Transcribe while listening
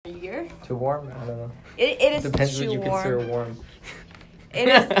Too warm? I don't know. It is Depends too what you warm. consider warm. It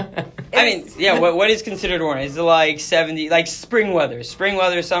is. I mean, yeah. What is considered warm? Is it like 70? Like spring weather,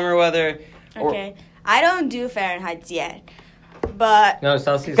 summer weather? Okay. I don't do Fahrenheit yet, but No,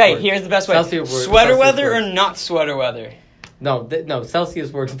 Celsius Okay, works. here's the best way. Celsius Sweater Celsius weather works. or not sweater weather? No,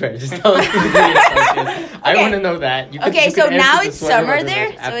 Celsius works better. Just tell us the degree of Celsius. I Okay. want to know that. okay. you So could now answer the it's sweater summer weather there,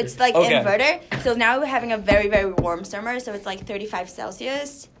 like so after. it's like Okay. inverter. So now we're having a very very warm summer. So it's like 35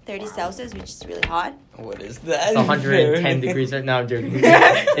 Celsius, 30 Celsius, which is really hot. What is that? It's 110 degrees right now. I'm joking.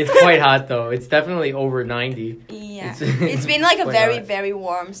 It's quite hot though. It's definitely over 90. Yeah, It's- it's been like a quite very hot. very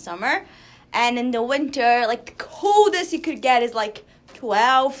warm summer, and in the winter, like the coldest you could get is like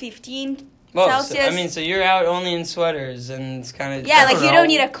 12, 15 Well, Celsius. so you're out only in sweaters, and it's kind of Yeah, I like don't you know. don't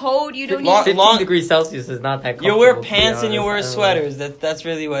need a coat. You don't Long- need. 15 degrees Celsius is not that You wear comfortable, to be pants and you wear honest. I don't know. sweaters. That's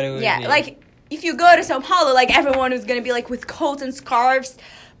really what it would be. Yeah, like if you go to Sao Paulo, like everyone is gonna be like with coats and scarves.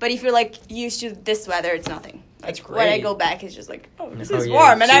 But if you're like used to this weather, it's nothing. That's Like, When I great. go back, it's just like, oh, this Oh, is yeah,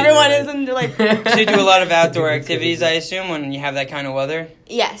 warm, and shit, everyone right. isn't like. So you do a lot of outdoor activities, I assume, when you have that kind of weather.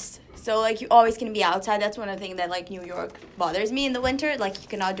 Yes. So like you always can be outside. That's one of the things that like New York bothers me in the winter. Like you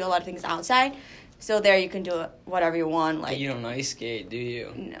cannot do a lot of things outside. So there you can do whatever you want. Like But you don't ice skate, do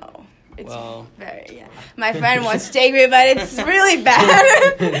you? no, it's Well. very yeah. My friend wants to take me, but it's really bad.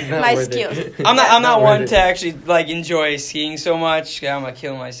 It's not My worth it. skills. I'm not worth one it. to actually like enjoy skiing so much. I'm gonna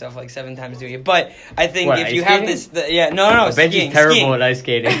kill myself like 7 times doing it. But I think What, if ice you have skating? this, no, Benji's skiing. terrible skiing. at ice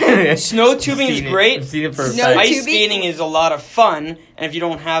skating. Snow tubing is Seen it. great. I've seen it for a Snow fact. Ice tubing? skating is a lot of fun, and if you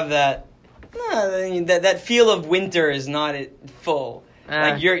don't have that, that feel of winter is not full.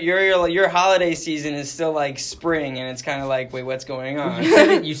 Like your holiday season is still like spring, and it's kind of like, wait, what's going on?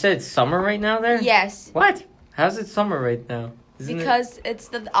 You said it's summer right now there? Yes, What? How's it summer right now? Isn't because it's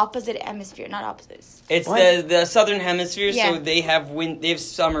the opposite hemisphere, not opposites. It's What? the southern hemisphere, Yeah. so they have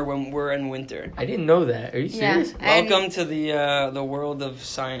summer when we're in winter. I didn't know that. Are you Yeah. serious? And- Welcome to the world of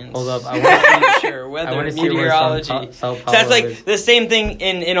science. Hold up, I wanna Future, weather, wanna see where meteorology. Sao So that's like is. the same thing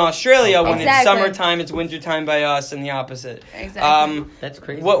in Australia when it's Exactly. summertime, it's wintertime by us, and the opposite. Exactly. That's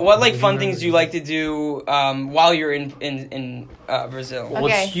crazy. What like I fun didn't things do you remember like to do while you're in Brazil? Well,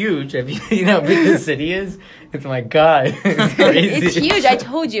 Okay. it's huge. Have you seen how big the city is? It's my god. It's crazy. It's huge. I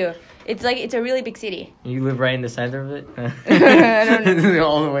told you. It's a really big city. You live right in the center of it? I don't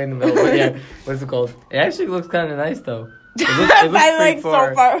All the way in the middle. But yeah, what's it called? It actually looks kind of nice though. It looks I'm pretty like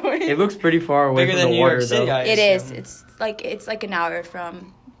so far away. It looks pretty far away Bigger from than the New water York City, though. I It is. assume. It's like an hour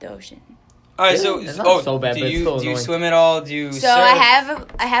from the ocean. All right, so It's not so bad, do but it's you still do you annoying. swim at all? Do you So surf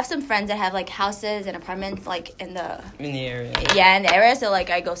I have some friends that have like houses and apartments like in the in the area? in the area. So like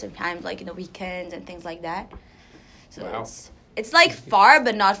I go sometimes like in the weekends and things like that. So Wow. it's like far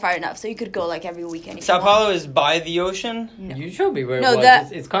but not far enough. So you could go like every weekend. if Sao you want. Paulo is by the ocean. No. You showed me where it No,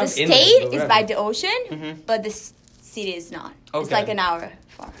 was. It's kind the of inland, state but is whatever. by the ocean, Mhm. but the city is not. It's Okay. like an hour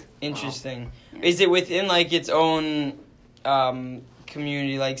far. Interesting. Yeah. Is it within like its own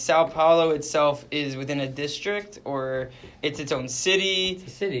community? Like Sao Paulo itself is within a district, or it's its own city?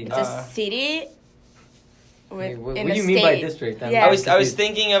 It's a city. It's a city. Hey, what in do a you mean by state. district? Yeah. I was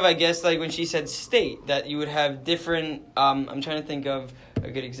thinking of, I guess, like when she said state, that you would have different. I'm trying to think of a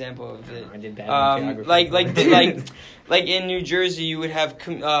good example of it. I did bad in geography. Like in New Jersey, you would have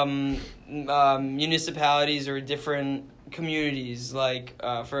municipalities or different communities. Like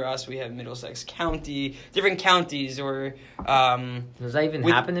for us, we have Middlesex County, different counties, or Does that even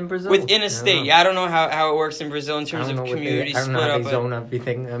with- happen in Brazil? within I a don't state. know. Yeah, I don't know how it works in Brazil in I terms don't know of what they- communities I don't split know how up. they zone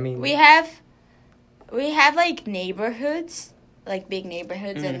everything. I mean, We have like neighborhoods, like big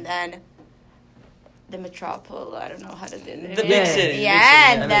neighborhoods, Mhm. and then the metropole. I don't know how to do it. The big Yeah. city. Yeah, that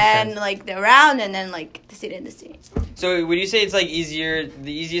and makes then sense. like the around, and then like the city and the city. So would you say it's like easier?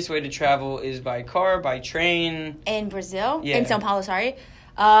 The easiest way to travel is by car, by train? In Brazil, Yeah. in São Paulo, sorry,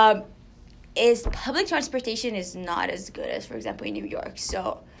 is public transportation is not as good as, for example, in New York.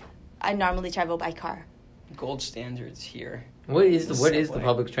 So I normally travel by car. Gold standards here. what is the Subway.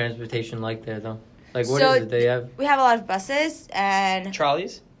 public transportation like there though? Like what So is it they have? We have a lot of buses, and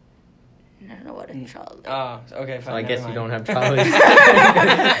Trolleys? I don't know what a trolley. Okay, fine. So I guess you don't have never trolleys.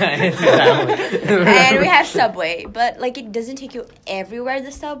 And we have subway, but like it doesn't take you everywhere,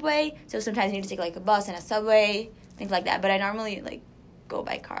 the subway. So sometimes you need to take like a bus and a subway, things like that. But I normally like go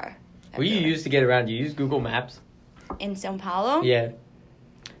by car. What do you everywhere. use to get around? Do you use Google Maps? In São Paulo? Yeah.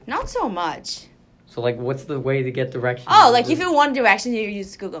 Not so much. So, like, what's the way to get directions? Oh, like if you want directions, you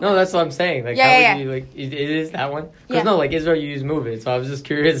use Google Maps. No, that's what I'm saying. Like, how would you, like, it is that one? Because, no, like, Israel, you use Move It. So I was just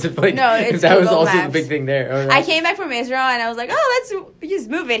curious if, like, if that was also the big thing there. Right. I came back from Israel, and I was like, oh, let's just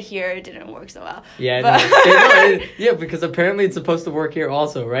Move It here. It didn't work so well. Yeah, yeah, because apparently it's supposed to work here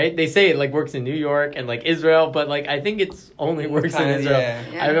also, right? They say it, like, works in New York and, like, Israel, but, like, I think it's only works in Israel.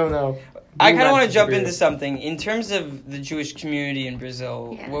 Yeah. I don't know. I kind of want to jump into something. In terms of the Jewish community in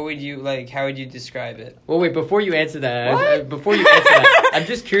Brazil, what would you, like, how would you describe it? Well, wait, before you answer that, I'm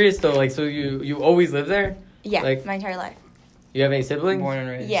just curious, though, like, so you always live there? Yeah, like, my entire life. You have any siblings? Born and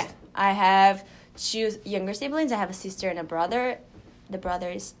raised. Yeah, I have two younger siblings. I have a sister and a brother. The brother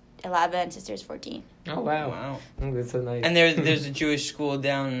is 11, sister is 14. Oh, wow. Oh, that's so nice. And there's a Jewish school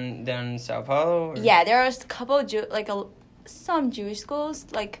down in Sao Paulo? Or? Yeah, there are a couple, some Jewish schools,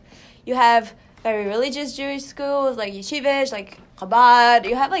 like... You have very religious Jewish schools, like Yeshivish, like Chabad.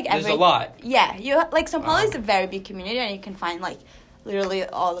 You have, like, There's a lot. Yeah, like, Sao Paulo is a very big community, and you can find, like, literally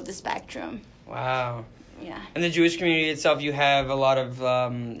all of the spectrum. Wow. Yeah. In the Jewish community itself, you have a lot of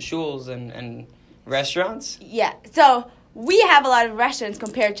shuls and restaurants? Yeah, so we have a lot of restaurants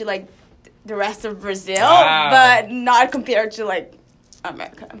compared to, like, the rest of Brazil, but not compared to, like,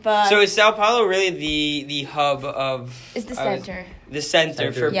 America. But so is Sao Paulo really the hub of... It's the center. The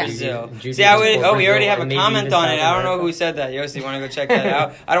center for Brazil. See, we already have a comment on it. I don't know who said that. Yossi, you want to go check that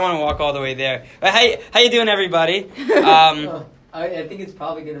out? I don't want to walk all the way there. But how you doing, everybody? I think it's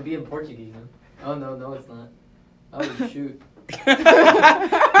probably going to be in Portuguese. Huh? Oh, no, it's not. Oh, shoot.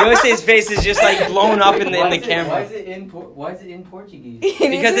 Yossi's face is just like blown up in the camera. Why is it in Portuguese?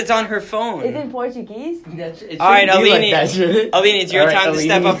 Because it's on her phone. Is it in Portuguese? All right, Aline, it's your time to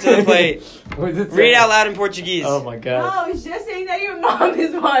step up to the plate. Read out loud in Portuguese. Oh my god. Oh, it's just saying that your mom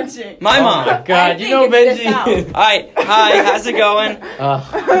is watching. My mom. Oh my god, you know Benji. Alright, hi, how's it going?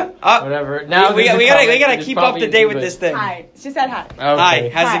 Whatever. Now we gotta keep up to date with this thing. Hi. She said hi. Okay. Hi,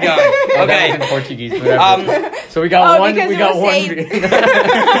 how's it going? Okay. In Portuguese, whatever. So we got one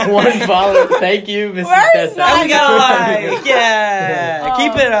follow. Thank you, Mrs. Tessa. I'm gonna lie. Yeah.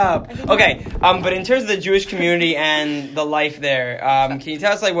 Keep it up. Okay. But in terms of the Jewish community and the life there, can you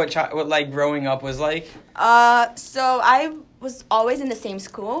tell us like what like growing up was like? So I was always in the same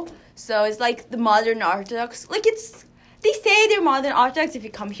school. So it's like the modern Orthodox. Like they say they're modern Orthodox. If you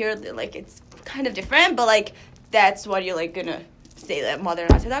come here, like it's kind of different, but like that's what you're like gonna say, that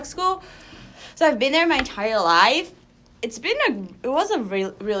modern Orthodox school. So I've been there my entire life. It was a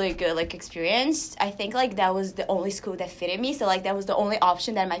really good like experience. I think like that was the only school that fitted me. So like that was the only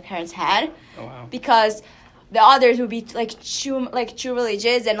option that my parents had. Oh wow. Because the others would be like true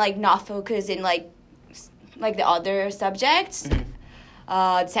religious and like not focused in like the other subjects.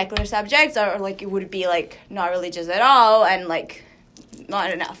 Mm-hmm. Secular subjects, or like it would be like not religious at all and like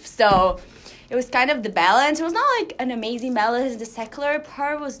not enough. So it was kind of the balance. It was not like an amazing balance. The secular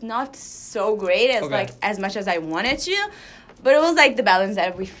part was not so great as much as I wanted to, but it was like the balance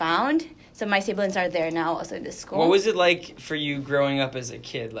that we found. So my siblings are there now, also in the school. What was it like for you growing up as a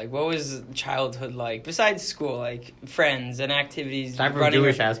kid? Like, what was childhood like besides school? Like friends and activities. Time for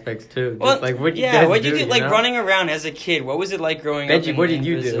Jewish aspects too. Well, just like what you do? Like running around as a kid. What was it like growing Benji, up? What did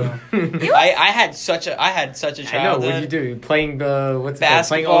you do? I had such a childhood. I know. What did you do? Playing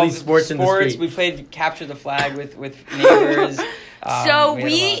playing all these sports in the street. We played capture the flag with neighbors.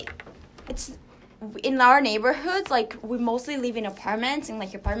 In our neighborhoods, like, we mostly live in apartments and,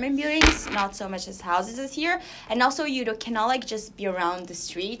 like, apartment buildings, not so much as houses as here. And also, you cannot, like, just be around the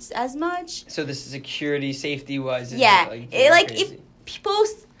streets as much. So the security, safety-wise, if people,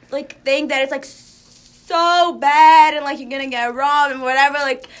 like, think that it's, like, so bad and, like, you're gonna get robbed and whatever,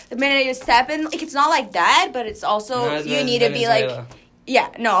 like, the minute you step in, like, it's not like that, but it's also, you need to be, like,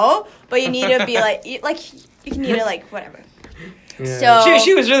 but you need to be, like, you need to, like, whatever. Yeah. So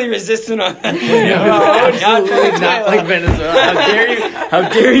she was really resistant on that. Absolutely not like Venezuela. How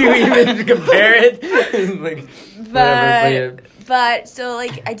dare you even compare it? But so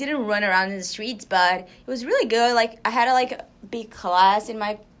like I didn't run around in the streets, but it was really good. Like I had a big class in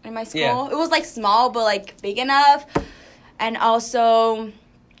my school. Yeah. It was like small but like big enough, and also.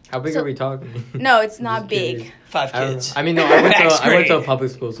 How big are we talking? No, it's not big. 5 kids. I went to a public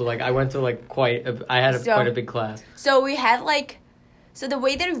school, so like I went to like quite a big class. So we had so the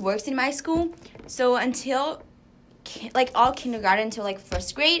way that it works in my school, so until like all kindergarten until like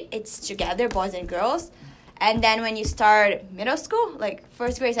first grade, it's together, boys and girls, and then when you start middle school, like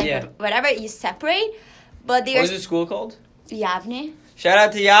first grade, second grade, whatever, you separate. But what was the school called? Yavne. Shout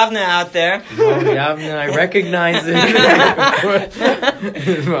out to Yavna out there. Yavna, I recognize it.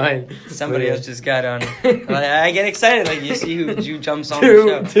 Fine. Somebody else just got on. I get excited, like you see who jumps on the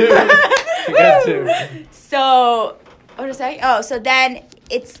show. Two. You got two. So, what was I saying? Oh, so then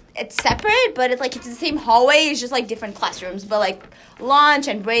it's separate, but it's the same hallway. It's just like different classrooms, but like lunch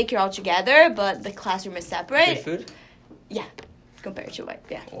and break you're all together, but the classroom is separate. Good food? Yeah, compared to what?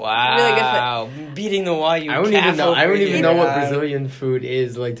 Yeah. Wow. Really good food. Beating the wall. You I don't even know. I don't even know what Yeah. Brazilian food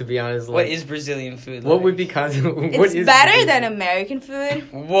is. Like, to be honest. Like, What is Brazilian food? What like? would be considered? It's better than American food.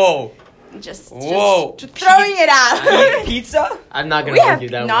 Whoa. Just Whoa. throwing it out. Pizza? I'm not gonna We have argue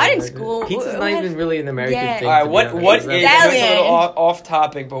that. not one. in school. Pizza's We not have- even really an American Yeah. thing. Alright, to be what honest. is, Italian. that's a little off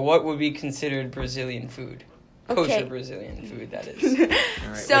topic, but what would be considered Brazilian food? Kosher Okay. Brazilian food, that is.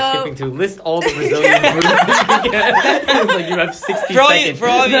 Alright, So- we're skipping to list all the Brazilian foods that you get. It's like you have 60 For all, seconds. for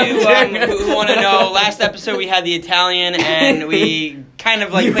all of you who want to know, last episode we had the Italian and we kind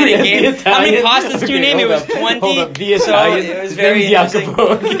of like You played a had game. the How many Italian? pastas do you Okay, name? It hold was up, 20. Hold up. The so Italian. it was His very name's Jacopo,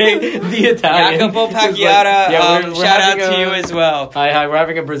 okay? The Italian. Jacopo It's like- Pacchiata, yeah, we're shout out having to you as well. Hi, we're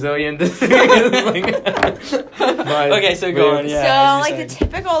having a Brazilian. Okay, so go on, yeah. So as like you the said.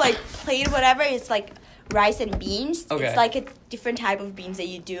 typical like plate whatever is like rice and beans. Okay. It's like a different type of beans that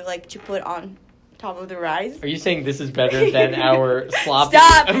you do like to put on top of the rice. Are you saying this is better than our sloppy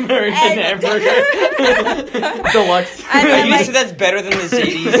Stop. American And- hamburger? Deluxe. And then, You like- said that's better than the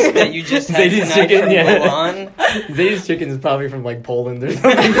Zadie's that you just had Zadie's tonight chicken, from yeah. Milan? Zadie's chicken is probably from like Poland or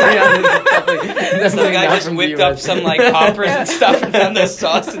something. To be honest. It's So the guy not just from whipped the up US. some like poppers and stuff and found the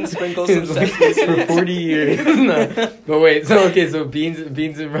sauce and sprinkled some It's like sesame for seeds. 40 years. No. But wait, so beans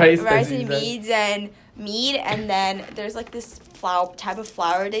and rice. Rice that's and what you said? beans and meat, and then there's like this type of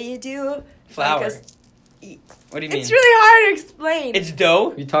flour that you do. It's like Flour? a What do you mean? It's really hard to explain. It's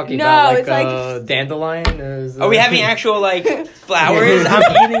dough? You talking No, about like, it's like- dandelion? Or is, Are we having actual like flowers?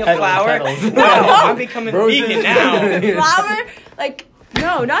 I'm eating a Petals, flower. petals. Wow, I'm becoming Roses. vegan now. flour, like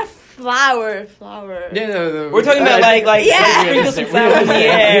no, not flour. Yeah, no, We're talking about like Yeah. sprinkle some we flour in the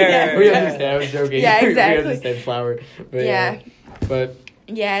air. We understand. I was joking. Yeah, We exactly. understand flour. But, Yeah. But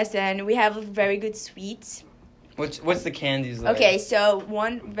Yes, and we have very good sweets. What's the candies like? Okay, so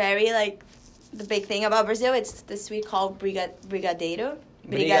one very like the big thing about Brazil, it's the sweet called brigadeiro.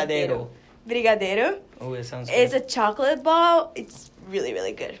 Brigadeiro. Brigadeiro. Oh, it sounds good. It's a chocolate ball. It's really,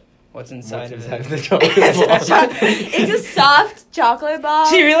 really good. What's inside what's of inside it? of the chocolate ball? It's a soft chocolate ball.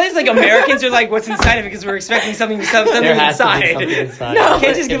 So you realize like Americans are like, what's inside of it? Because we're expecting something There has to be inside. something inside. No. You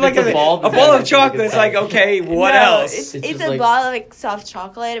can't just If give like it's a ball, bowl then it has of to be chocolate. It's like, inside. okay, what No, else? It's It's just a like- ball of like soft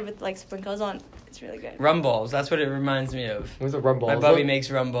chocolate with like sprinkles on. It's really good. Rum balls. That's what it reminds me of. What's a rum ball? My bubby makes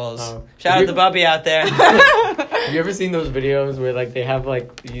rum balls. Oh. Shout out to Bubby out there. Have you ever seen those videos where like they have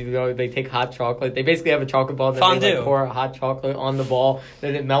like they take hot chocolate? They basically have a chocolate ball that they Fondue. like, pour hot chocolate on the ball,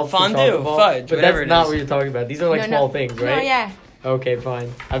 then it melts Fondue, the chocolate ball. fudge, but whatever that's it not is. what you're talking about. These are like No, small no. things, No, right? yeah. Okay,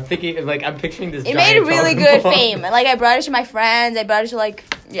 fine. I'm thinking like I'm picturing this. It made a giant really chocolate good ball. fame. Like I brought it to my friends. I brought it to like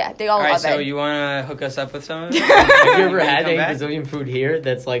they all All right, love so it. you want to hook us up with some of it? Have you ever Can had come any back? Brazilian food here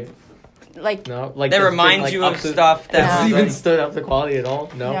that's like Like no like That that's been, reminds like, you up of to- stuff that's No. even like, stood up to quality at all?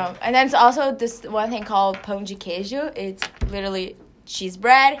 No. no. And then it's also this one thing called pão de queijo. It's literally cheese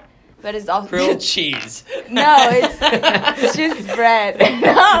bread, but it's also grilled cheese. No, it's just bread.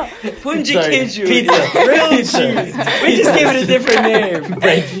 No. Punji Sorry, Kiju. pizza. Grilled Pizza. cheese. We just gave it a different name.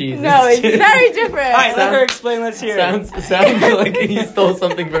 Bread cheese. No, it's very different. All right, let her explain. Let's hear it. Sounds like he stole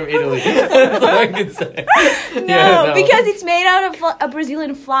something from Italy. That's all I can say. No, Yeah, because it's made out of a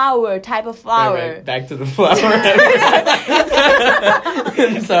Brazilian flour type of flour. Right. Back to the flour.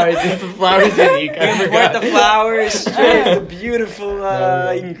 I'm sorry, the flour is unique. I What forgot. the flour is straight. It's a beautiful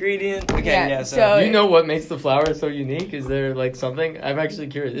No. ingredient. Okay, Yeah, yeah. so- Do you know what makes the flour so unique? Is there like something? I'm actually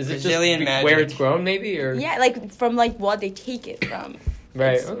curious. Is it Brazilian just magic. where it's grown, maybe, or Yeah, like from like what they take it from.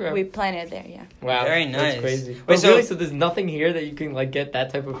 right? It's- Okay. We planted there, yeah. Wow, Very nice. That's crazy. Wait, But so- really, so there's nothing here that you can like get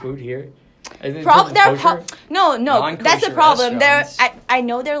that type of food here. Is it There are kosher? no, Non-kosher that's the problem. There, restaurants. I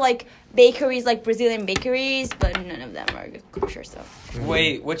know they're like bakeries, like Brazilian bakeries, but none of them are kosher. So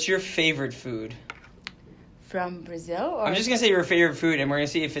Wait, what's your favorite food? from Brazil, or I'm just gonna say your favorite food, and we're gonna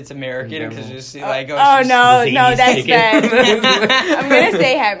see if it's American In because general. just see like oh it's just no, Zanies that's chicken. bad. I'm gonna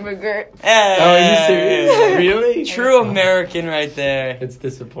say hamburger. Hey, Oh, are you serious? Really? True American right there. It's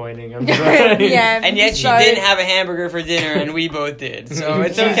disappointing. I'm sorry. Yeah, And yet she sorry. didn't have a hamburger for dinner, and we both did. So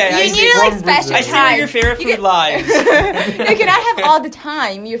it's okay. You I need see, to like from special Brazil. I see where time. your favorite You food can- lies. You cannot have all the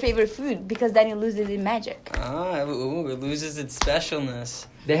time your favorite food because then it loses its magic. Ah, ooh, it loses its specialness.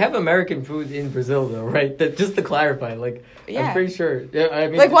 They have American food in Brazil, though, right? That, just to clarify, like, Yeah. I'm pretty sure. Yeah, I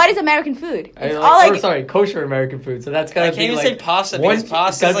mean, Like, what is American food? It's all or, like sorry, kosher American food. So that's gotta I be can't even like say pasta one. because pasta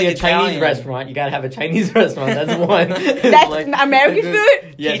It's gotta is be like a Chinese Italian. restaurant. You gotta have a Chinese restaurant. That's one. That's American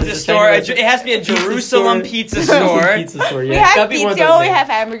food? Yeah, Pizza there's a store. Chinese It has to be a pizza Jerusalem store. pizza store. Pizza store. Yeah, We it's have gotta be one of pizza, those we things. have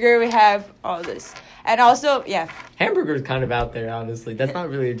hamburger, we have all this. And also, yeah. Hamburger's kind of out there, honestly. That's not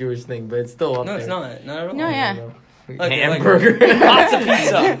really a Jewish thing, but it's still up No, there. it's not. Not at all. No, yeah. Like- Hamburger. Matzo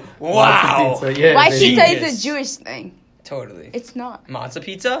pizza. Wow. Matzo pizza, yeah. White baby. pizza is Genius. a Jewish thing. Totally. It's not. Matzo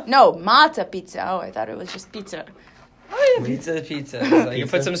pizza? No, matzo pizza. Oh, I thought it was just pizza. Oh yeah, pizza. It's like you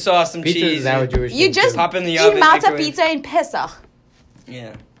Pizza? put some sauce, some Pizza cheese. is now a Jewish You thing, just too. Pop in the eat oven, matzo microwave. pizza in Pesach.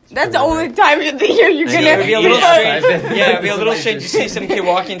 Yeah. That's the Pretty only right. time in the year you're I gonna know, It'd be a little Yeah. strange. Yeah, it'd be a This little is strange. my You see some kid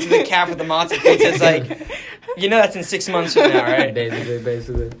walking to the calf with the matzo pizza. It's like, you know, that's in 6 months from now, right?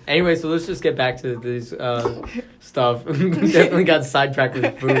 Basically. Anyway, so let's just get back to this stuff. Definitely got sidetracked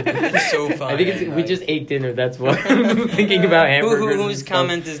with food. It's so fun. I think we just ate dinner. That's why I'm thinking about hamburgers. Whose and stuff.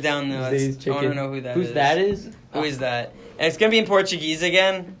 comment is down there? These I want to chicken- know who that Who's is. that is? Who is that? And it's gonna be in Portuguese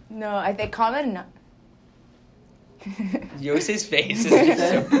again. No, I think comment no. Yose's face is just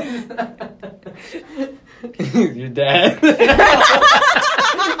so... Your dad.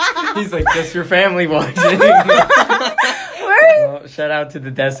 He's like, just your family watching. Where? Well, shout out to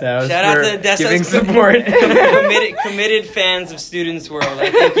the Desk House. Shout out for to the Desk giving House. support. committed fans of Students World. I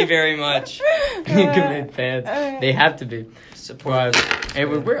thank you very much. Committed fans. They have to be. Support. But, hey,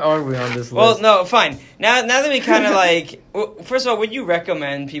 where are we on this list? Well, no, fine. Now that we kind of like, well, first of all, would you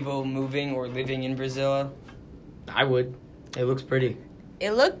recommend people moving or living in Brazil? I would. It looks pretty.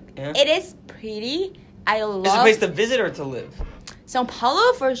 Yeah. It is pretty. I love Is it a place to visit or to live? Sao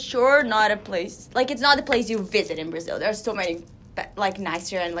Paulo for sure. Not a place like it's not the place you visit in Brazil. There's so many like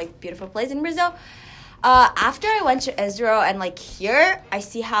nicer and like beautiful places in Brazil. After I went to Israel and like here, I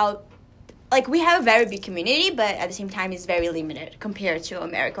see how like we have a very big community, but at the same time it's very limited compared to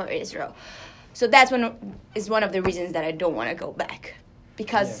America or Israel. So that's one of the reasons that I don't want to go back.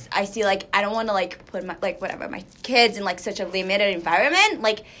 Because I see, like, I don't want to, like, put my kids in, like, such a limited environment.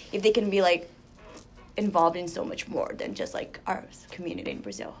 Like, if they can be, like, involved in so much more than just, like, our community in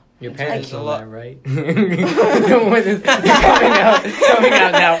Brazil. Your parents Like- know that, right? No one is coming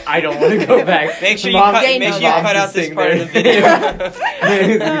out now. I don't want to go back. Make sure Mom- They you know cut that. out this Sitting part there. of the video.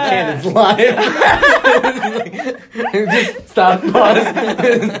 You can't. It's live. Just stop. Pause.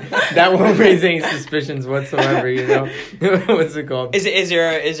 That won't raise any suspicions whatsoever. You know what's it called? Is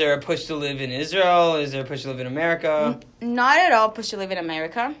there a push to live in Israel? Is there a push to live in America? Not at all push to live in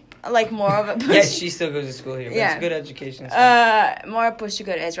America. Like, more of a push. Yeah, she still goes to school here. But Yeah. It's a good education. More a push to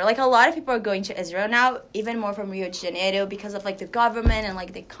go to Israel. Like, a lot of people are going to Israel now, even more from Rio de Janeiro, because of, like, the government and,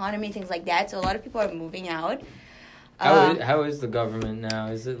 like, the economy, things like that. So a lot of people are moving out. How is the government now?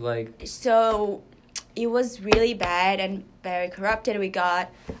 Is it like... So it was really bad and very corrupted. We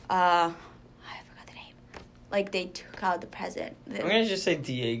got, I forgot the name. Like, they took out the president. I'm gonna just say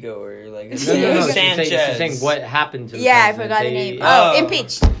Diego or like No, Sanchez. She's saying what happened to the Yeah, I president. forgot the They- name. Oh.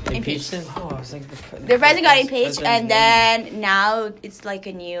 Impeached. Impeached him? Oh, I was like The president got impeached, president's and name. then now it's like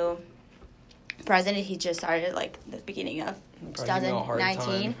a new president. He just started like the beginning of Probably giving him a hard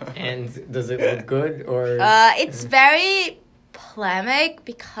 2019. time. And does it look good or... It's very polemic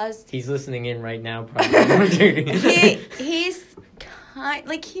because He's listening in right now, probably. he's kind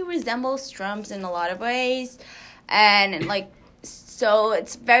like he resembles Trump in a lot of ways, and like so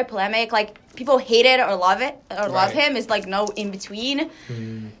it's very polemic. Like people hate it or love it or love Right. him. It's like no in between.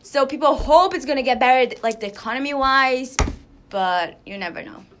 Hmm. So people hope it's gonna get better, like the economy wise, but you never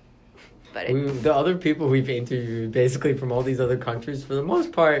know. But The other people we've interviewed, basically from all these other countries, for the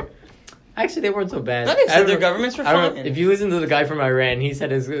most part, actually they weren't so bad. No, they I said don't their know- governments were I don't fine. know, if you listen to the guy from Iran, he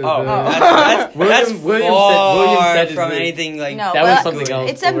said his... That's William far said his- from anything like no, that well, was something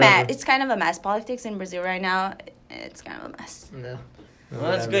else. it's a mess. whatever. It's kind of a mess. Politics in Brazil right now, it's kind of a mess. No. Well,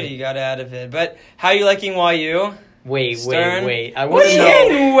 that's Whatever. good. You got out of it. But how are you liking YU? Wait. Stern? I What want do to you know.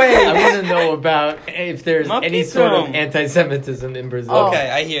 mean, wait? I want to know about if there's Ma any sort of pizza. anti-Semitism in Brazil. Okay,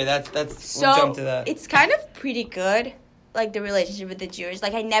 I hear that's. So We'll jump to that. it's kind of pretty good, like the relationship with the Jews.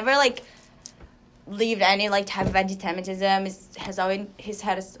 Like I never like believed any like type of anti-Semitism.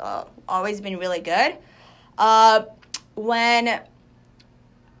 Has always been really good.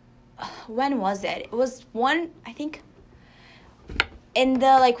 When was it? It was I think in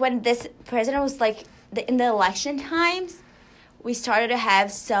the like when this president was like in the election times, we started to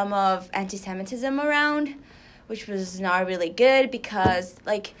have some of anti-Semitism around, which was not really good because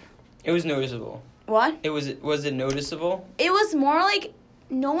like It was noticeable. what? Was it noticeable? It was more like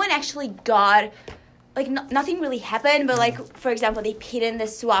no one actually got like nothing really happened, but like for example, they painted the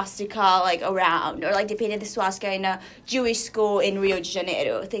swastika like around, or like they painted the swastika in a Jewish school in Rio de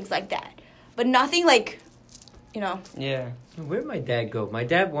Janeiro, things like that. But nothing like, you know. Yeah. Where'd my dad go? My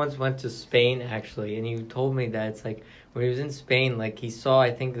dad once went to Spain, actually, and he told me that it's like, when he was in Spain, like, he saw,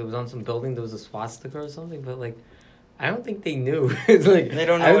 I think it was on some building, there was a swastika or something, but, like, I don't think they knew. It's like, They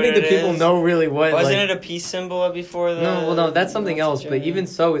don't know I don't what think the it people is. know really what, Wasn't like, it a peace symbol before the... No, that's something else, but even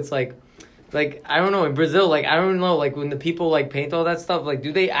so, it's like, I don't know, in Brazil, like, I don't know, like, when the people, like, paint all that stuff, like,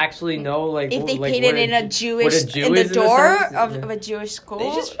 do they actually know, like... If they like, painted what in a Jewish, Jew in the is, in a door sense? of a Jewish school.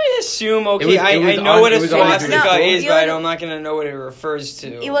 They just assume, okay, It was I know on- what it a was on the swastika school? is, It but was- I'm not going to know what it refers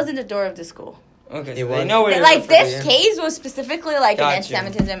to. It wasn't the door of the school. Okay, It so was. they know what it Like, refers this yeah. case was specifically, like, an Gotcha.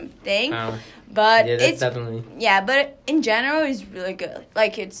 anti-Semitism thing. Oh, But yeah, that's it's... definitely... Yeah, but in general, it's really good.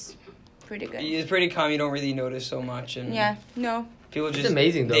 Like, it's pretty good. It's pretty calm. You don't really notice so much, and Yeah, no. people just It's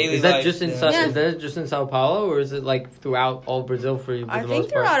amazing, though. daily Is that life, just in yeah. Is that just in Sao Paulo, or is it, like, throughout all Brazil for you, for I the think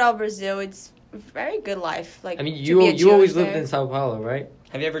most part? throughout all Brazil, it's a very good life. Like, I mean, to be a you always Jewish lived there. in Sao Paulo, right?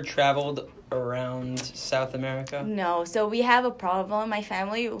 Have you ever traveled around South America? No, so we have a problem in my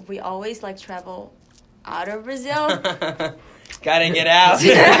family. We always, like, travel out of Brazil. Gotta get out.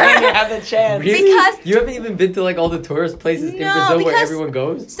 You have the chance. Really? Because- You haven't even been to, like, all the tourist places in No, Brazil where because- everyone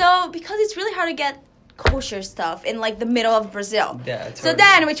goes? So, because it's really hard to get kosher stuff in, like, the middle of Brazil. Yeah, it's So hard.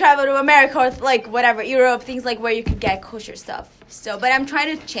 then we travel to America or, like, whatever, Europe, things like where you could get kosher stuff. So, but I'm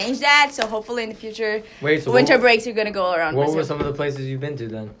trying to change that. So hopefully in the future, Wait, so winter breaks are going to go around what Brazil. were some of the places you've been to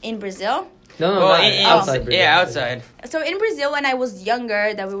then? In Brazil? No, Well, not outside Brazil. Yeah, outside. So in Brazil, when I was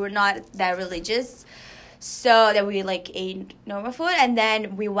younger, that we were not that religious, so that we like ate normal food, and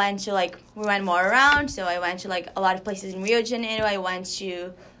then we went more around. So I went to like a lot of places in Rio de Janeiro. I went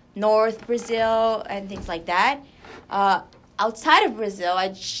to North Brazil and things like that. Outside of Brazil,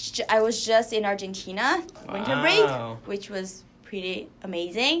 I was just in Argentina winter Wow. break, which was pretty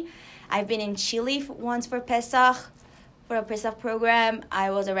amazing. I've been in Chile once for Pesach, for a Pesach program.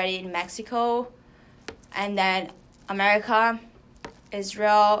 I was already in Mexico, and then America,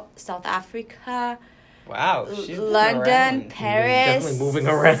 Israel, South Africa, Wow. she's been London, around. Paris. Definitely moving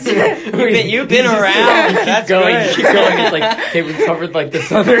around. You've been around. That's keep going, good. keep going. It's like, okay, we've covered like the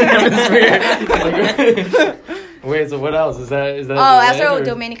southern hemisphere. Wait, so what else? Is that Oh, the after end, or-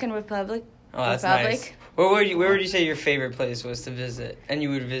 Dominican Republic. Oh, that's Republic. nice. Where would you say your favorite place was to visit, and you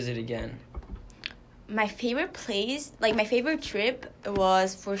would visit again? My favorite place, like my favorite trip,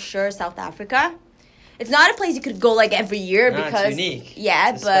 was for sure South Africa. It's not a place you could go like every year No, because it's unique.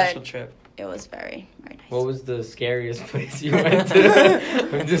 Yeah, It's a but special trip. it was very, very nice. What was the scariest place you went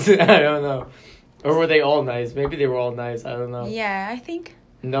to? I don't know. Or were they all nice? Maybe they were all nice. I don't know. Yeah, I think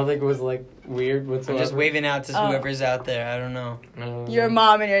Nothing was like weird I'm whatsoever. just waving out to Oh. whoever's out there. I don't know. your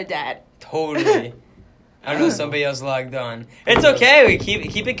mom and your dad. Totally. I don't know. Somebody else logged on. It's okay. We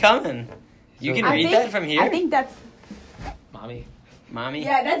keep it coming. You can I read that from here. I think that's Mommy. Mommy.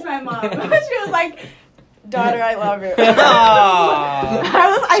 yeah, that's my mom. She was like, "Daughter, I love you."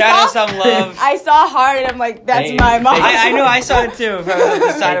 Aw. I Shout out saw, some love. I saw heart and I'm like, "That's Hey, my mom." I know. I saw it too. From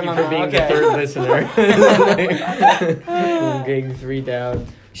the side Thank of you my for mom. being Okay. the third listener. I'm getting 3 down.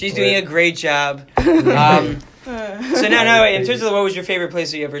 She's doing a great job. So no. In terms of what was your favorite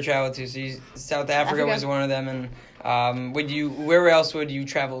place you ever traveled to? So South Africa was one of them, and where else would you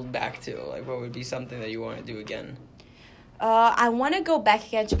travel back to? Like, what would be something that you want to do again? I want to go back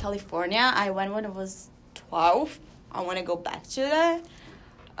again to California. I went when I was 12. I want to go back to that.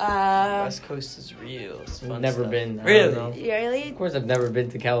 West Coast is real. It's fun Never stuff. been. I Really? don't know. Really? Of course, I've never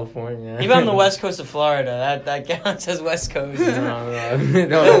been to California. Even on the west coast of Florida, that counts as West Coast. No, The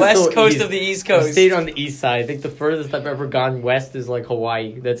that's west still coast east. of the East I've Coast. stayed on the east side. I think the furthest I've ever gone west is like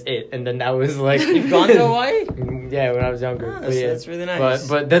Hawaii. That's it. And then that was like You've gone to Hawaii? Yeah, when I was younger. Oh, But yeah. that's really nice.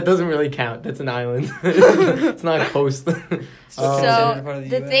 But that doesn't really count. That's an island. It's not a coast. Still Oh. considered So part of the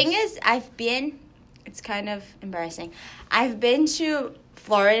the US. thing is, it's kind of embarrassing. I've been to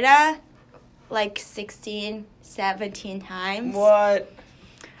Florida like 16, 17 times. What?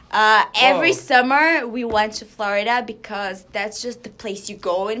 Every Whoa. summer we went to Florida because that's just the place you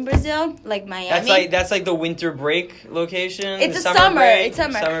go in Brazil, like Miami. That's like the winter break location. It's the a summer. break, It's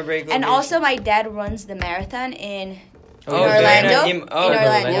summer. Summer break. And location. also my dad runs the marathon in Oh, in Orlando. in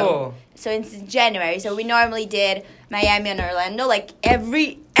Orlando. Cool. So it's in January. So we normally did Miami and Orlando like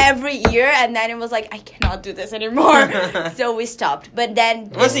every year, and then it was like I cannot do this anymore, so we stopped. But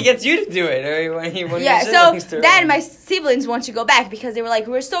then Once he gets you to do it, or when your yeah, siblings so do then it. my siblings want to go back because they were like,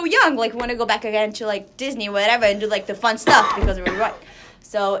 we're so young, like we want to go back again to like Disney, whatever, and do like the fun stuff because we were right.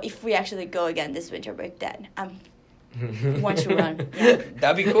 So if we actually go again this winter break, then I'm want to run. Yeah.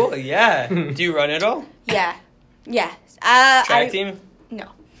 That'd be cool. Yeah. Do you run at all? Yeah. Track team? No.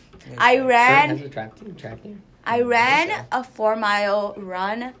 I Has ran a track team? I ran a 4-mile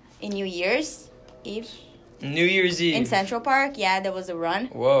run in New Year's Eve New Year's Eve. in Central Park. Yeah, there was a run.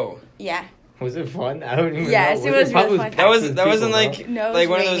 Whoa. Yeah. Was it fun? I don't even Yes, know. it was probably really fun. That wasn't people, like No, it like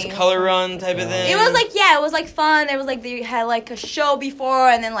was one of those raining. color run type of thing. It was like, yeah, it was like fun. It was like they had like a show before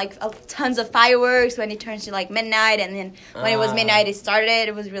and then like tons of fireworks when it turns to like midnight, and then when it was midnight it started.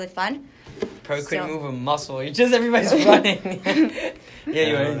 It was really fun. Probably couldn't So- move a muscle. You're just everybody's running.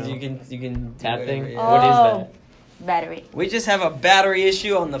 Yeah, I don't know. you can do That thing? whatever, Oh. What is that? Battery. We just have a battery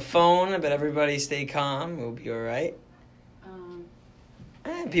issue on the phone, but everybody stay calm. We'll be all right.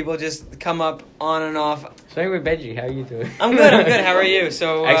 People just come up on and off. So anyway, Benji, how are you doing? I'm good. How are you?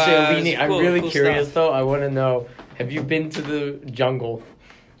 So Actually, Alini, it's I'm cool- really cool curious stuff. though. I want to know: have you been to the jungle?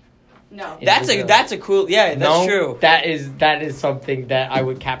 No. in That's Brazil? a cool. Yeah, that's No, true. That is something that I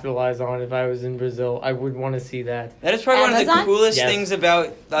would capitalize on if I was in Brazil. I would want to see that. That is probably one of Amazon? the coolest Yes. things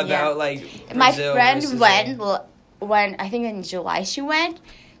about Yeah. like My Brazil friend versus, went when I think in July she went.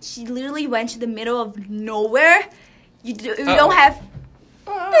 She literally went to the middle of nowhere. You don't have.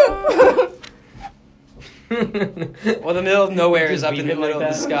 Well, the middle of nowhere is Just up in leave the it middle like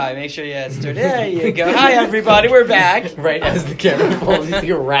of the that. sky. Make sure, it's turned. There you go. Hi, everybody. We're back. Right as the camera falls, you see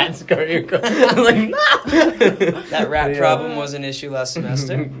a rat scurrying across. I'm like, no! That rat Yeah. problem was an issue last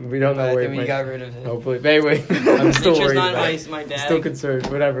semester. We don't know But I where think it we went. got rid of it. Hopefully. But anyway, I'm still Teacher's worried not about it. my dad. Still concerned.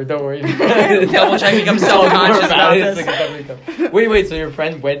 Whatever. Don't worry. Double checking I'm self-conscious about this. Wait. So your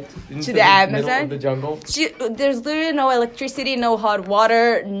friend went into the Amazon? middle of the jungle? There's literally no electricity, no hot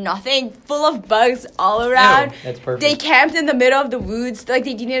water, nothing. Full of bugs all around. That's perfect. They camped in the middle of the woods. Like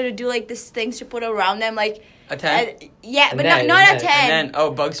they needed to do like these things to put around them. Like A tent? yeah, A but net, not a a net. tent. And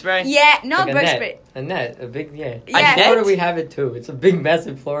then, bug spray? Yeah, no Like a bug net. spray. A net, a big Yeah. In Florida we have it too. It's a big mess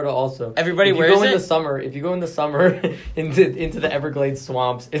in Florida also. Everybody if you wears go in it? the summer, if you go in the summer into the Everglades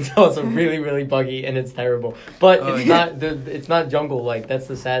swamps, it's also really really buggy and it's terrible. But Oh, it's yeah. it's not jungle like. That's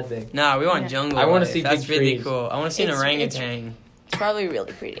the sad thing. Nah, we want Yeah. jungle. I wanna life. see That's big really trees. cool. I want to see an It's- orangutan. It's probably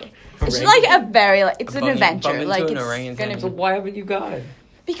really pretty. A It's ring- like a very like it's an Bump adventure. into Like an it's orangutan. gonna So be why haven't you gone?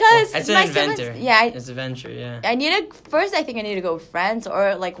 because It's my an adventure. siblings. Yeah, It's adventure, yeah. I need to first. I think I need to go with friends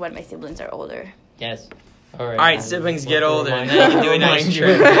or like when my siblings are older. Yes. All right. All right, siblings get We'll older, and remind then you can do a we'll nice remind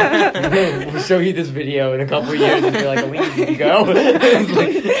you. trip. We'll show you this video in a couple of years and be like, "Alina, did you go?"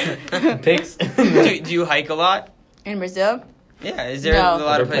 It's like, pics. do you hike a lot? In Brazil, Yeah, is there No. a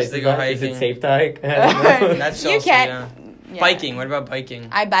lot of Other places to go Is hiking? it safe to hike? I don't know. That's you also, can. yeah. Yeah. Biking, what about biking?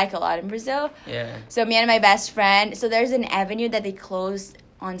 I bike a lot in Brazil. Yeah. So me and my best friend. So there's an avenue that they close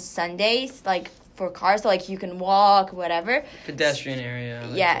on Sundays, like for cars, so like you can walk, whatever. Pedestrian area.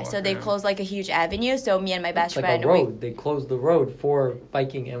 like Yeah. to walk So they around. close like a huge avenue. So me and my best It's like friend. a road. They closed the road for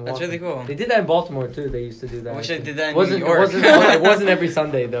biking and walking. That's really cool. They did that in Baltimore too. They used to do that. I wish they did that in It wasn't, New York. It wasn't every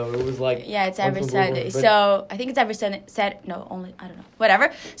Sunday though. It was like Yeah, it's once every a blue Sunday. moon, but- So I think it's every Sunday. No, only I don't know.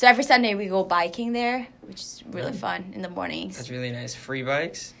 Whatever. So every Sunday we go biking there, which is really fun in the mornings. That's really nice. Free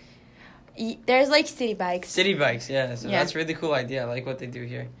bikes? There's like city bikes. City bikes, yeah. So Yeah. that's a really cool idea. I like what they do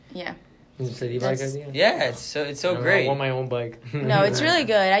here. Yeah. Is it city bike That's- idea? Yeah, it's so I don't know, great. I want my own bike. No, it's really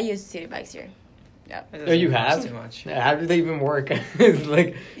good. I use city bikes here. That Oh, doesn't you cost have? too much. How do they even work? It's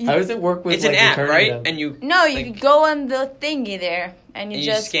like, how does it work with? It's an like, app, returning right? them? And you No, you Like- could go on the thingy there and you you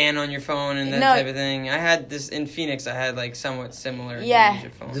just scan on your phone and that No. type of thing. I had this in Phoenix. I had like somewhat similar. You Yeah. use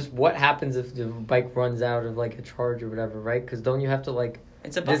your phone. Just what happens if the bike runs out of like a charge or whatever, right? Because don't you have to like?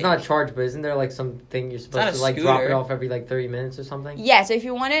 It's a bike. There's not a charge, but isn't there like something you're not supposed a to like drop it scooter. off every like 30 minutes or something? yeah. So if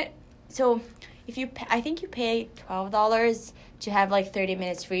you want it, so if you, I think you pay $12 to have like 30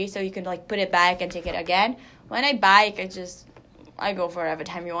 minutes free, so you can like put it back and take it again. When I bike, I go for whatever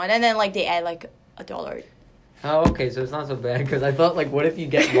time you want, and then like they add like $1. Oh, okay, so it's not so bad because I thought like, what if you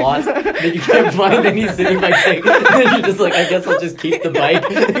get lost and you can't find any city bike thing, and then you're just like, I guess I'll just keep the bike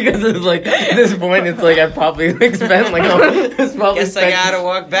because it's like at this point it's like I probably like spent like it's probably Guess I gotta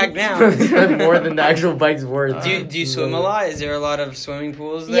walk back now. spent more than the actual bike's worth. Do you swim a lot? Is there a lot of swimming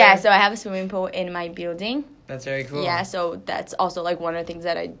pools there? Yeah. So I have a swimming pool in my building. That's very cool. Yeah. So that's also like one of the things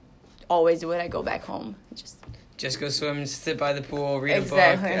that I always do when I go back home. Just go swim, sit by the pool, read a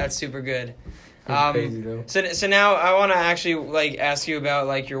Exactly. book. That's super good. It's crazy though. So now I want to actually like ask you about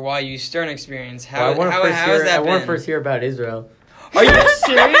like your YU Stern experience. How Well, I want how to has that I want to been? first hear about Israel. Are you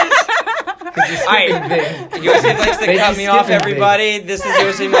serious? Alright, Yosef likes to cut me off, everybody. This is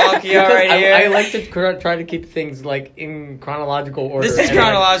Yosef Malakia right here. I like to try to keep things like in chronological order. This is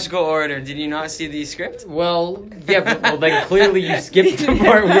chronological order. Did you not see the script? Well, yeah, but then clearly you skipped the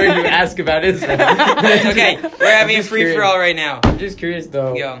part where you ask about Israel. Okay, we're having a free for all right now. I'm just curious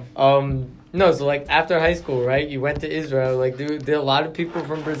though. Go. No, so like after high school, right? You went to Israel. Like, did a lot of people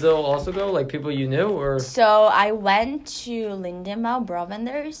from Brazil also go? Like people you knew, or? So I went to Lindenau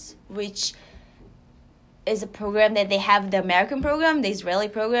Bravenders, which is a program that they have the American program, the Israeli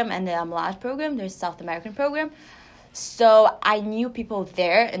program, and the Amlat program. There's South American program. So I knew people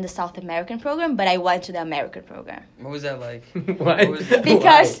there in the South American program, but I went to the American program. What was that like? Why?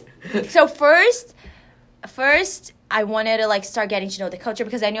 Because so first I wanted to like start getting to know the culture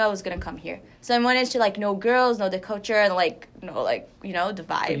because I knew I was gonna come here. So I wanted to like know girls, know the culture, and like know like the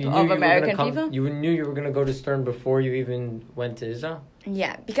vibe of American people. You knew you were gonna go to Stern before you even went to Israel.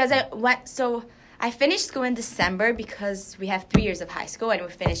 Yeah, because I went. So I finished school in December because we have 3 years of high school and we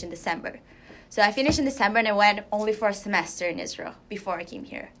finished in December. So I finished in December and I went only for a semester in Israel before I came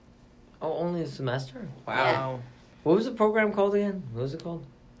here. Oh, only a semester? Wow. Yeah. What was the program called again? What was it called?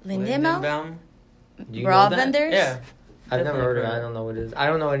 Lindenau Bravenders? Yeah. I've never heard of it. I don't know what it is. I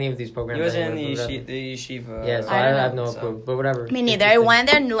don't know any of these programs. He was in the yeshiva. Yeah, so I have no clue. But whatever. Me neither. I went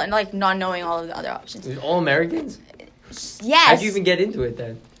there like not knowing all of the other options. It was all Americans? Yes. How'd you even get into it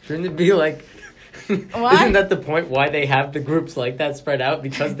then? Shouldn't it be like... What? Isn't that the point why they have the groups like that spread out?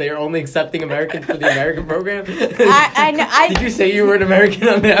 Because they are only accepting Americans for the American program? I know. Did you say you were an American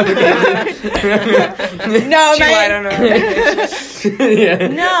on the application? No, I don't know. Yeah.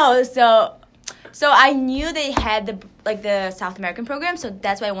 No, so I knew they had the South American program, so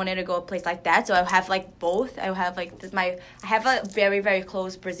that's why I wanted to go a place like that. So I have like both. I have I have a very, very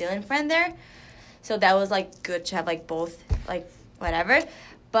close Brazilian friend there, so that was like good to have like both, like whatever.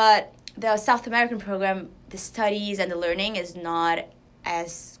 But the South American program, the studies and the learning is not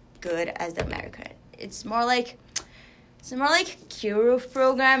as good as the American. It's more like Kiruv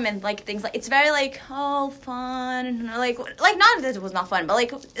program and like things like it's very like fun like not that it was not fun but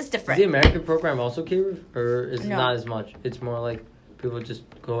like it's different. Is the American program also Kiruv or is it No. not as much? It's more like people just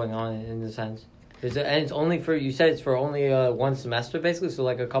going on in a sense. And it's only for you said it's for only one semester basically, so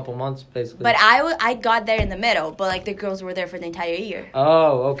like a couple months basically. But I got there in the middle, but like the girls were there for the entire year.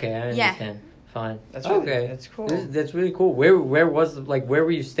 Oh, okay, I Yeah. understand. Fine. That's okay. That's cool. That's really cool. Where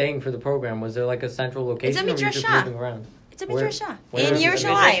were you staying for the program? Was there like a central location? It's a or were you just midrashah. moving around? It's a Where- midrashah where in is it?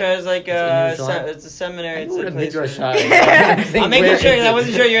 Yerushalayim. Midrashah is like It's in Yerushalayim? it's a seminary. I It's know a what a place where- midrashah is. I'm making sure. I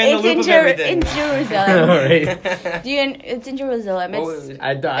wasn't sure you're in the It's loop of everything. in Jerusalem. Alright. It's in Jerusalem. It's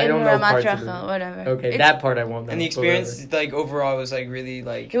I don't in know Ramat parts of Rachel, it. whatever. Okay, It's- that part I won't know. And the but whatever. experience, like overall, was like really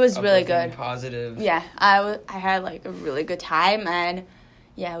like It was really uplifting, good. positive. Yeah, I had like a really good time and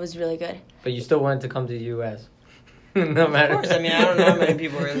yeah, it was really good. But you still wanted to come to the U.S. No matter. Of course, I mean I don't know how many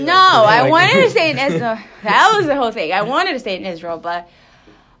people really. No, like, I wanted to stay in Israel. That was the whole thing. I wanted to stay in Israel, but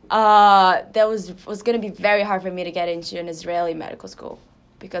that was going to be very hard for me to get into an Israeli medical school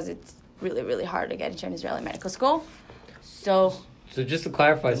because it's really, really hard to get into an Israeli medical school. So just to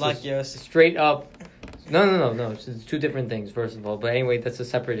clarify, Good luck, Yos. straight up. No. It's two different things, first of all. But anyway, that's a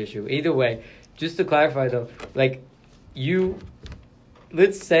separate issue. Either way, just to clarify though, like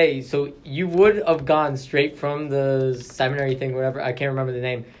let's say, so you would have gone straight from the seminary thing, whatever, I can't remember the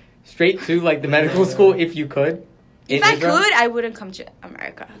name, straight to like the medical school if you could? if I could, I wouldn't come to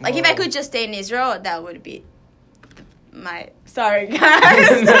America. Like if I could just stay in Israel, that would be my... Sorry, guys.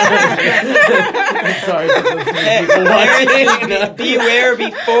 I'm sorry to those people watching. Be aware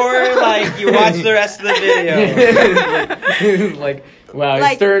before like you watch the rest of the video. It's like, wow,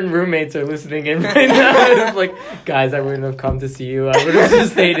 Like- Stern roommates are listening in right now. It's like, guys, I wouldn't have come to see you. I would have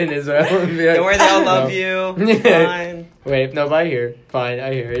just stayed in Israel. And be like, Don't worry, they all love no. you. It's Yeah. fine. Wait, no, but I hear. Fine,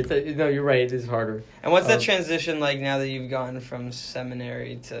 I hear. No, you're right. It is harder. And what's that transition like now that you've gone from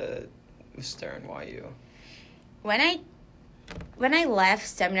seminary to Stern YU? When I left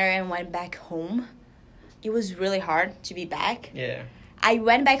seminary and went back home, it was really hard to be back. Yeah. I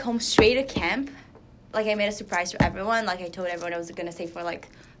went back home straight to camp. Like, I made a surprise for everyone. Like, I told everyone I was going to stay for, like,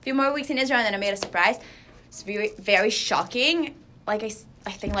 a few more weeks in Israel, and then I made a surprise. It's very, very shocking. Like, I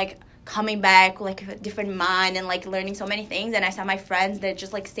think, like, coming back, like, with a different mind and, like, learning so many things. And I saw my friends that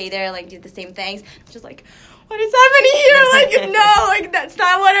just, like, stay there, like, did the same things. Just, like, what is happening here? Like, no, like, that's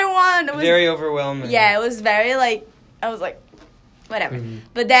not what I want. It was, Very overwhelming. yeah, it was very, like, I was like, whatever. Mhm.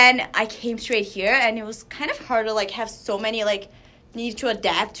 But then I came straight here, and it was kind of hard to, like, have so many, like, need to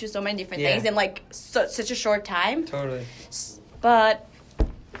adapt to so many different Yeah. things in, like, such a short time. Totally. But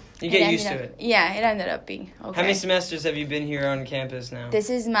You get used to it. Yeah, it ended up being okay. How many semesters have you been here on campus now? This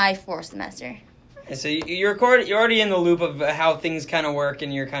is my 4th semester. And so you're already in the loop of how things kind of work,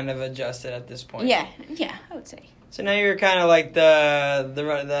 and you're kind of adjusted at this point. Yeah, I would say. So now you're kind of like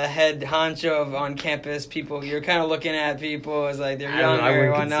the head honcho of on campus people. You're kind of looking at people as like they're younger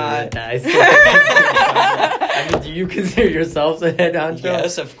and whatnot. I mean, do you consider yourself a head honcho?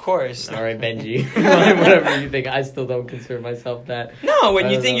 Yes, of course. All right, Benji. Whatever you think. I still don't consider myself that. No, when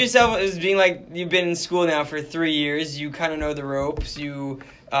you think yourself as being like you've been in school now for 3 years, you kind of know the ropes. You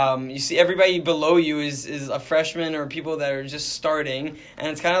see everybody below you is a freshman or people that are just starting, and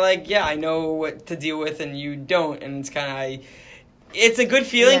it's kind of like, yeah, I know what to deal with, and you don't, and it's kind of it's a good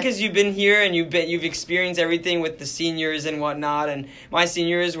feeling because you've been here and you've experienced everything with the seniors and whatnot. And my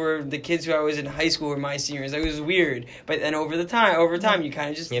seniors were the kids who I was in high school were my seniors. It was weird, but then over time, you kind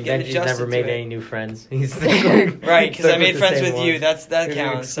of just get adjusted. Benji's never made any new friends. He's right, because I made friends with you. That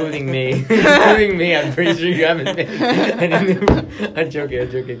counts. Excluding me, I'm pretty sure you haven't made any new. I'm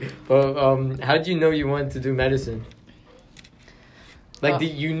joking. But how did you know you wanted to do medicine? Like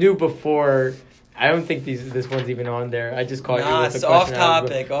you knew before. I don't think this one's even on there. I just caught you with a question. Off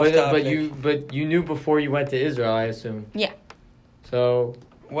topic. But you knew before you went to Israel, I assume. Yeah. So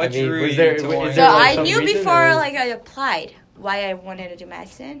what drew you to want? So I knew before I applied why I wanted to do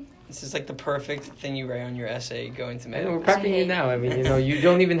medicine. This is like the perfect thing you write on your essay going to medicine. We're prepping you now. I mean, you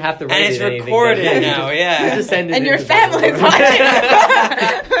don't even have to write it. And it's recorded now, yeah. You just send it and your family's watching.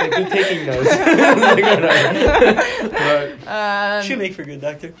 Like, you're taking notes. Should make for a good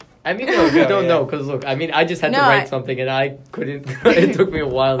doctor. I mean, no, you don't know, because look, I mean, I just had to write something, and I couldn't, it took me a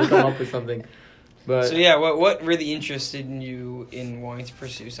while to come up with something. But so, yeah, what really interested you in wanting to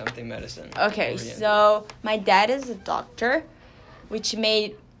pursue something medicine? Okay, so my dad is a doctor, which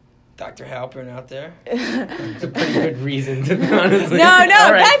made... Dr. Halpern out there. It's a pretty good reason, to be honest. No,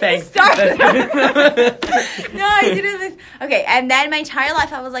 right, thanks. Start. No, I didn't. Okay, and then my entire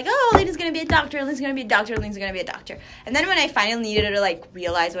life I was like, oh, Lena's gonna be a doctor, Lena's gonna be a doctor. And then when I finally needed to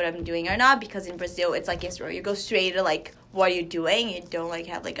realize what I'm doing or not, because in Brazil it's like Israel, you go straight to what are you doing? You don't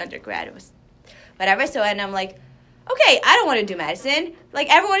have undergrad or whatever. So and I'm like, okay, I don't want to do medicine.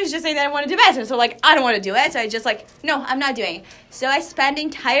 Everyone is just saying that I want to do medicine. So, I don't want to do it. So I just, no, I'm not doing it. So I spent the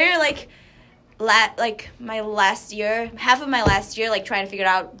entire, my last year, half of my last year, trying to figure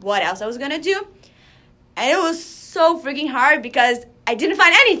out what else I was going to do. And it was so freaking hard because I didn't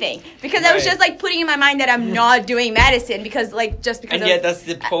find anything. Because I was just, putting in my mind that I'm not doing medicine because, just because And yet that's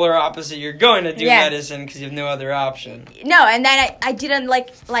the polar opposite. You're going to do medicine because you have no other option. No, and then I didn't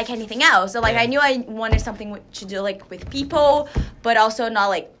like anything else. So, I knew I wanted something to do, with people, but also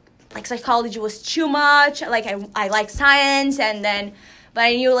not, psychology was too much. I like science, but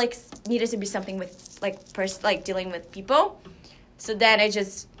I knew, needed to be something with, dealing with people. So then I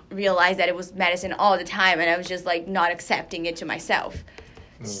just realized that it was medicine all the time, and I was just not accepting it to myself.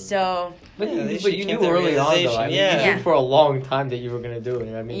 So, but you knew early on, though. I mean, you knew for a long time that you were gonna do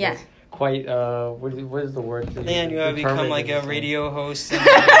it. I mean, that's quite what is the word? Yeah, you have become a radio host and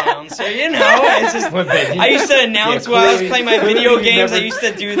announcer. It's just I used to announce while I was playing my video games. I used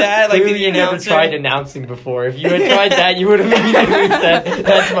to do that, the announcer. Never tried announcing before. If you had tried that, you would have immediately said,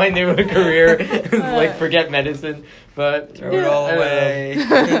 "That's my new career." It's forget medicine. But throw it all away.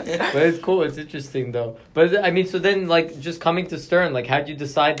 But it's cool. It's interesting though. But I mean, so then just coming to Stern, how'd you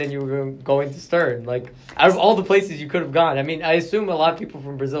decide then you were going to Stern? Out of all the places you could have gone, I mean, I assume a lot of people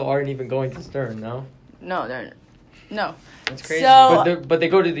from Brazil aren't even going to Stern. No. No, they're no. It's crazy. So, but they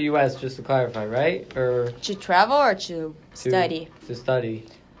go to the U.S. just to clarify, right? Or to travel or to study? To study.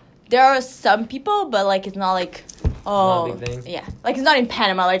 There are some people, but it's not not a big thing. Yeah, it's not in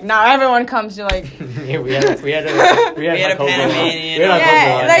Panama. Now everyone comes to yeah, we had a Panamanian.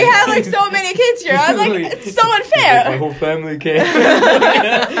 Yeah, they have so many kids here. I was it's so unfair. My whole family came.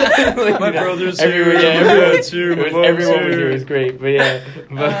 My brother's here. Everyone was here. It was great, but yeah.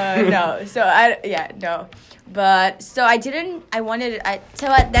 No, so no. But so I didn't. Then I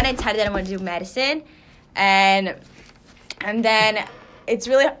decided that I wanted to do medicine, and then. It's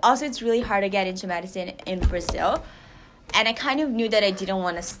really hard to get into medicine in Brazil. And I kind of knew that I didn't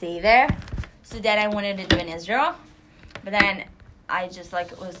want to stay there. So then I wanted to do in Israel. But then I just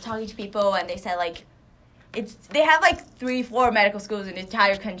was talking to people and they said they have 3-4 medical schools in the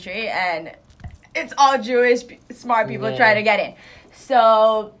entire country and it's all Jewish smart people trying to get in.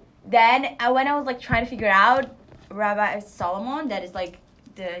 So then when I was trying to figure out Rabbi Solomon, that is the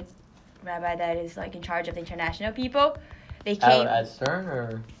rabbi that is in charge of the international people. They came at Stern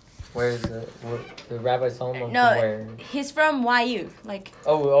or where is the Rabbi Solomon? No, from where? He's from YU.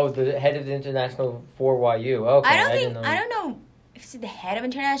 The head of the international for YU. Okay, I don't know if it's the head of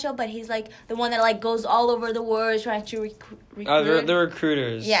international, but he's like the one that like goes all over the world trying to recruit. Oh, the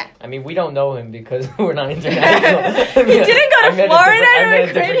recruiters. Yeah. I mean, we don't know him because we're not international. He didn't go to Florida to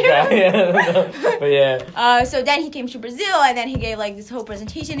recruit him. Yeah. But yeah. So then he came to Brazil, and then he gave like this whole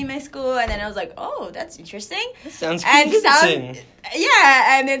presentation in my school, and then I was like, oh, that's interesting. That sounds And convincing.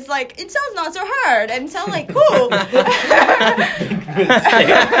 Yeah, and it's like, it sounds not so hard, and it sounds like cool.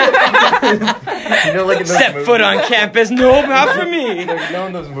 You know, like in those Set movies, foot on campus. No, not for me. You know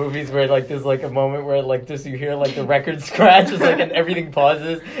in those movies where like there's like a moment where like just you hear like the record scratch, it's like and everything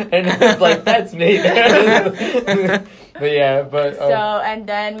pauses, and it's like that's me. But yeah, but So, and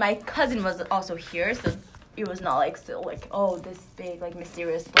then my cousin was also here, so it was not like still like, oh, this big like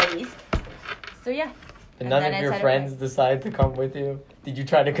mysterious place. So yeah. and none then of I your decided, friends decide to come with you. Did you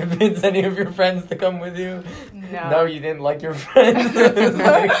try to convince any of your friends to come with you? No. No, you didn't like your friends.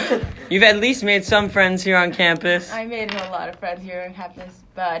 You've at least made some friends here on campus. I made a lot of friends here on campus,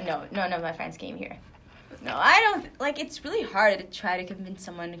 but no, none of my friends came here. No, I don't, like, it's really hard to try to convince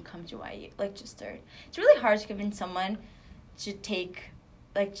someone to come to YU, like, just start. It's really hard to convince someone to take,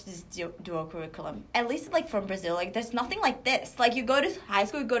 like, this dual curriculum. At least, like, from Brazil, like, there's nothing like this. Like, you go to high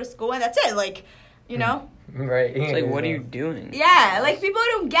school, you go to school, and that's it, like, you know? Right. It's like, what are you doing? Yeah, like, people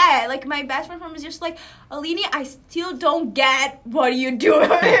don't get it. Like, my best friend from is just like, Alini, I still don't get what are you doing?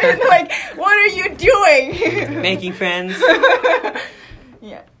 Like, what are you doing? Making friends.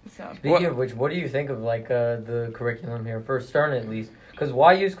 Yeah, so. Speaking of which, what do you think of like the curriculum here for Stern at least? Because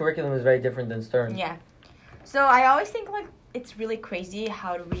YU's curriculum is very different than Stern. Yeah. So I always think like it's really crazy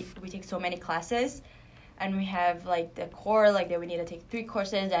how we take so many classes, and we have like the core like that we need to take 3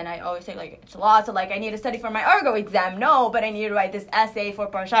 courses, and I always say like it's a lot. So like I need to study for my Argo exam, no, but I need to write this essay for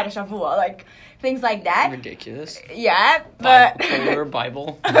Parashat Shavua, like things like that. Ridiculous. Yeah, but Polar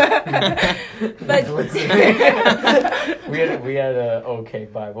Bible. but we had a okay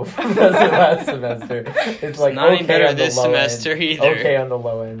Bible professor last semester. It's like not any okay better on the this low semester end. either. Okay on the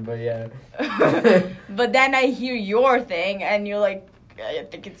low end, but yeah. but then I hear your thing, and you're like, I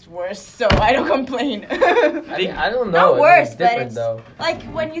think it's worse, so I don't complain. I mean, I don't know. Not worse, it's but different it's though. like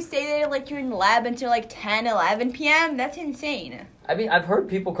when you stay there, like you're in the lab until like 10, 11 p.m. That's insane. I mean, I've heard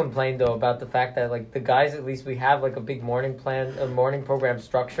people complain though about the fact that like the guys, at least we have like a big morning plan, a morning program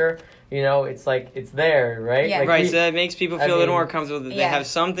structure. You know, it's like it's there, right? Yeah. Like, Right, so that makes people feel a little more comfortable that they yeah. have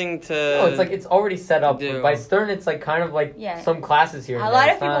something to... No, it's like it's already set up. do. By Stern, it's like kind of like Yeah. some classes here. A and lot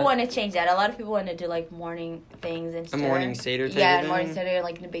there. of people want to change that. A lot of people want to do like morning things and A stuff. morning Seder type Yeah, of morning thing? Seder,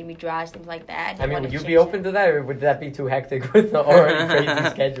 like the baby drash, things like that. I mean, would you be open to that, or would that be too hectic with the already crazy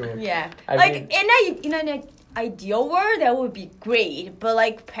schedule? Yeah, I like mean- in an ideal world, that would be great. But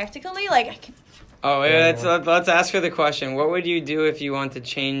like practically, like I can, Oh, yeah, let's ask her the question. What would you do if you want to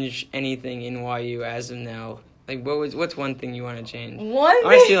change anything in YU as of now? Like, what's one thing you want to change? one. I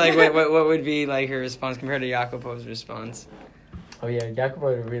want to see, like, what would be, like, her response compared to Jacopo's response. Oh yeah, Jacopo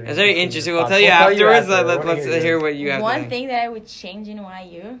would really. It's very interesting. We'll tell you afterwards. Let's hear what you have to One think. thing that I would change in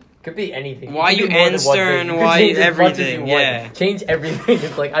YU. Could be anything. Why You you can do more and than one Stern, thing. You why can change as much as everything, you want. yeah. Change everything.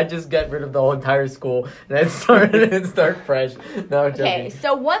 It's like I just get rid of the whole entire school and then start fresh. No, I'm Okay, joking.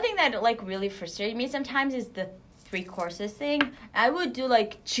 so one thing that like really frustrated me sometimes is the 3 courses thing. I would do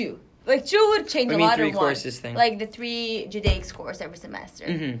like 2. Like 2 would change What a do you mean lot 3 of one. courses thing? Like the 3 Judaics course every semester.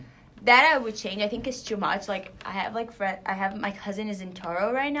 Mm-hmm. That I would change. I think it's too much. Like I have like my cousin is in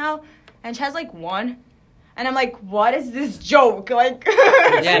Toro right now, and she has like 1, and I'm like, what is this joke? Like,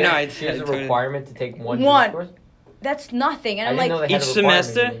 Yeah, no, it's She has a totally- requirement to take one. One. Jewish course? that's nothing. And I I'm didn't know like, they had Each a requirement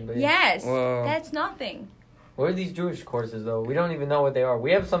semester? even, but yeah. yes, Whoa. that's nothing. What are these Jewish courses though? We don't even know what they are.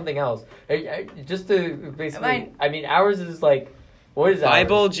 We have something else. Just to basically, Mine- I mean, ours is like, what is ours?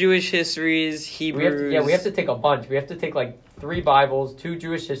 Bible, Jewish histories, Hebrews. We have to take a bunch. We have to take like 3 Bibles, 2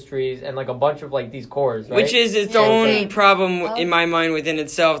 Jewish histories, and like a bunch of like these cores, right? Which is its Yeah, own same. problem Oh. in my mind within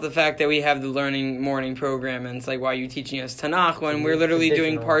itself. The fact that we have the learning morning program, and it's like, why are you teaching us Tanakh when It's we're literally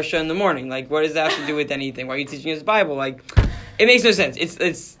doing traditional. Parsha in the morning? Like, what does that have to do with anything? Why are you teaching us Bible? Like, it makes no sense.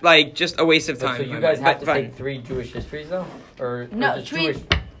 It's like just a waste of time. So in you my guys mind. have But to fine. take 3 Jewish histories though, or No, just 3 Jewish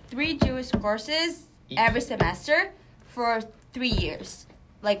 3 Jewish courses each? every semester for 3 years,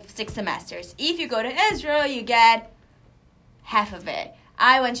 like 6 semesters. If you go to Israel, you get half of it.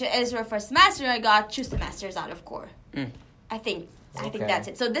 I went to Israel for a semester. I got 2 semesters out of core. Mm. I think Okay. that's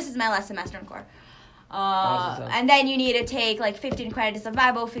it. So this is my last semester in core. Awesome. And then you need to take like 15 credits of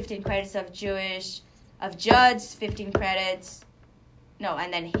Bible, 15 credits of Judges, 15 credits. No,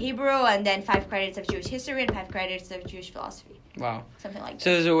 and then Hebrew, and then 5 credits of Jewish history and 5 credits of Jewish philosophy. Wow. Something like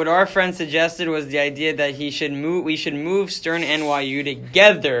that. So what our friend suggested was the idea that we should move Stern NYU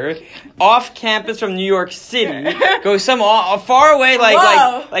together off campus from New York City, go some far away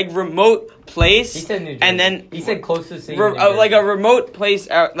like remote place. He said New Jersey. And then he said close to city. Like a remote place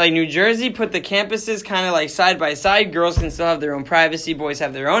out like New Jersey. Put the campuses kind of like side by side. Girls can still have their own privacy. Boys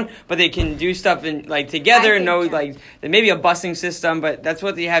have their own, but they can do stuff in like together. Like there may be a busing system, but that's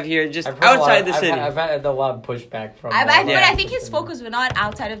what they have here, just outside the city. I've had a lot of pushback from. But I think his focus was not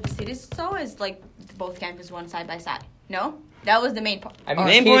outside of the city, so it's like both campuses one side by side. No, that was the main point. I mean,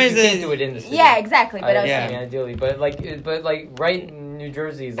 main point is to do it in the city. Yeah, exactly. But ideally, but right in New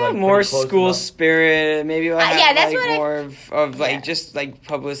Jersey is like more school spirit. Maybe that's what more of like just like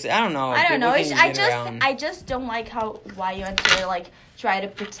publicity. I don't know. I don't know. I just don't like how YU and Taylor like try to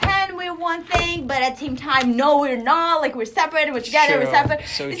pretend we're one thing, but at the same time, no, we're not. Like we're separate. We're together. We're separate.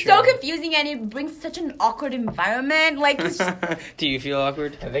 It's so confusing, and it brings such an awkward environment. Like, do you feel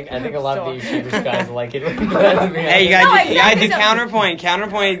awkward? I think a lot of the Yeshivas guys like it. Hey, you gotta do counterpoint.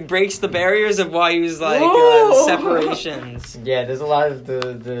 Counterpoint breaks the barriers of YU's like separations. Yeah, there's a lot of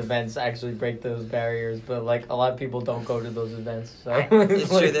the events actually break those barriers, but like a lot of people don't go to those events. So it's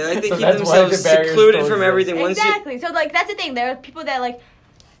true. They keep themselves secluded from everything. Exactly. So like that's the thing. There are people that like.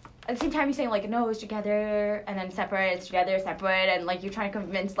 At the same time, you're saying, like, no, it's together, and then separate, it's together, separate, and, like, you're trying to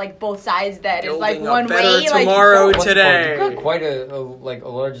convince, like, both sides that it's, like, one way. Tomorrow, today. We've got quite a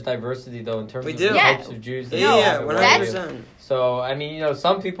large diversity, though, in terms of the types of Jews. 100%. So, I mean,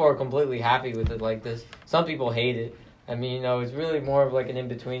 some people are completely happy with it like this. Some people hate it. I mean, it's really more of, like, an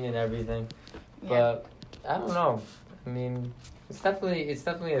in-between and everything. But, I don't know. I mean, it's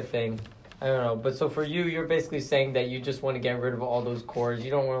definitely a thing. I don't know, but so for you, you're basically saying that you just want to get rid of all those cores.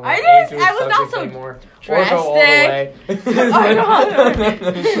 You don't want to learn any Jewish subjects anymore, or go all the way.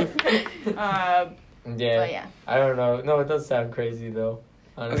 Yeah. I don't know. No, it does sound crazy though.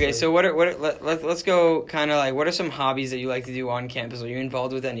 Honestly. Okay, so let's go kind of like what are some hobbies that you like to do on campus? Are you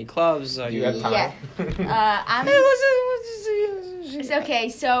involved with any clubs? Are you have time? Yeah. It's okay.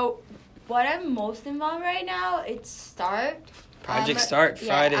 So what I'm most involved right now, it's START. Project Start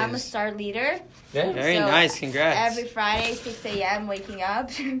Fridays. I'm a START leader. Yeah. Very nice. Congrats. Every Friday, 6 a.m., waking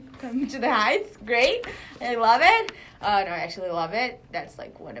up, coming to the Heights. Great. I love it. No, I actually love it. That's,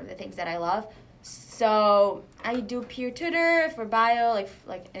 like, one of the things that I love. So, I do peer tutor for bio,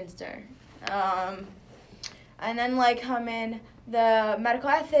 like Insta. And then, like, I'm in the medical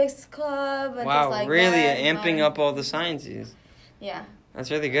ethics club. And wow, just like really that, amping up all the sciences. Yeah.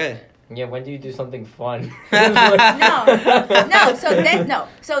 That's really good. Yeah, when do you do something fun? No.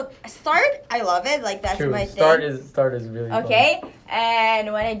 So START, I love it. Like that's my thing. START is really fun. Okay.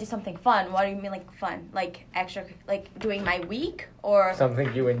 And when I do something fun, what do you mean like fun? Like extra, like doing my week or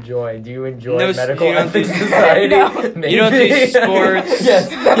something you enjoy? Do you enjoy no, medical you ethics society? No. You don't do sports.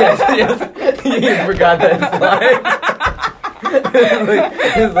 yes. You forgot that slide.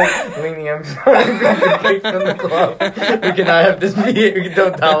 It's like leaning. I'm sorry, we kicked from the club. We cannot have this behavior. We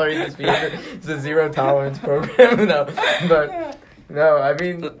don't tolerate this behavior. It's a zero tolerance program. No, but no. I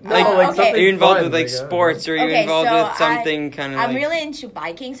mean, are you involved with like sports, or are you involved with something kind of? I'm really into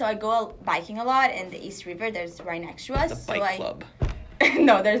biking, so I go biking a lot in the East River. There's right next to us. The bike club.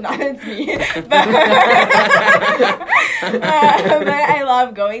 No, there's not. It's me. But I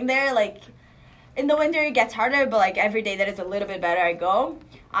love going there. Like. In the winter, it gets harder, but, like, every day that is a little bit better, I go.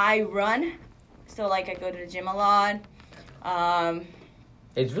 I run. So, like, I go to the gym a lot.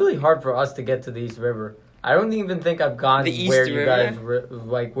 It's really hard for us to get to the East River. I don't even think I've gone where you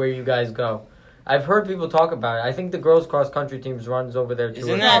guys go. I've heard people talk about it. I think the girls' cross-country teams runs over there, too.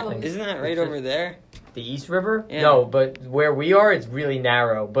 Isn't that right over there? The East River? Yeah. No, but where we are, it's really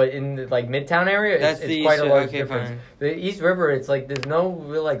narrow. But in the, like Midtown area, it's quite a large difference. Fine. The East River, it's like there's no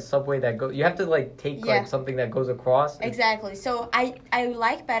real like subway that goes. You have to like take like something that goes across. Exactly. So I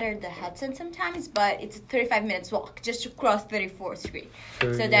like better the Hudson sometimes, but it's a 35 minutes walk just to cross 34th Street.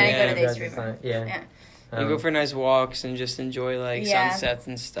 True. So then I go to the East River. Yeah. You go for nice walks and just enjoy like sunsets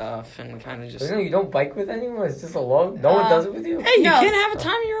and stuff and kind of just. You don't bike with anyone. It's just alone. No one does it with you. Hey, you can't have a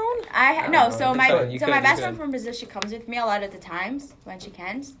time of your own. So my best friend from Brazil, she comes with me a lot of the times when she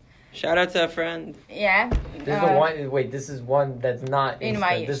can. Shout out to a friend. Yeah. This is the one. Wait, this is one that's not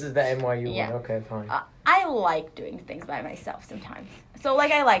NYU. This is the NYU one. Okay, fine. I like doing things by myself sometimes. So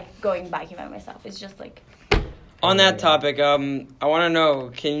like I like going biking by myself. It's just like. On that topic, I want to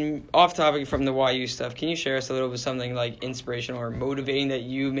know, off topic from the YU stuff, can you share us a little bit something like inspirational or motivating that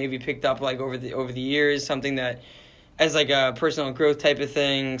you maybe picked up like over the years, something that as like a personal growth type of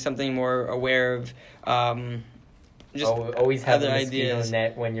thing, something more aware of, always have the mosquito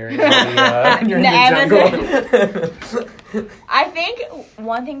net when you're in the jungle. I think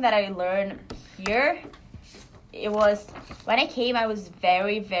one thing that I learned here, it was when I came, I was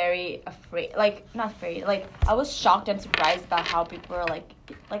very, very afraid. Like, not afraid. Like, I was shocked and surprised about how people were like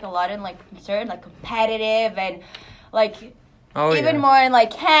a lot in like concerned, like competitive, and like even more in like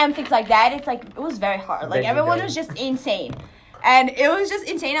camp, things like that. It's like it was very hard. Like everyone was just insane, and it was just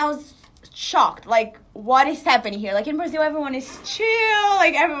insane. I was shocked. Like, what is happening here? Like in Brazil, everyone is chill.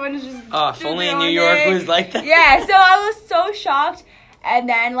 Like everyone is just. Oh, if only in New York was like that. Yeah, so I was so shocked, and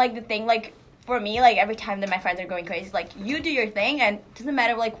then like the thing like. For me, like, every time that my friends are going crazy, like, you do your thing, and it doesn't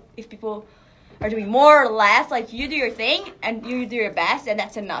matter, like, if people are doing more or less, like, you do your thing, and you do your best, and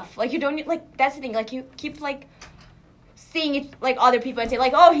that's enough. Like, you don't need, like, that's the thing, like, you keep, like, seeing it, like, other people and say,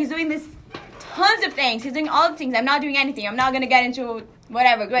 like, oh, he's doing this tons of things, he's doing all the things, I'm not doing anything, I'm not gonna get into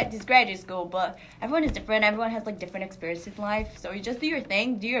whatever, this graduate school, but everyone is different, everyone has, like, different experiences in life, so you just do your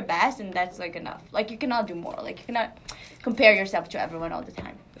thing, do your best, and that's, like, enough. Like, you cannot do more, like, you cannot compare yourself to everyone all the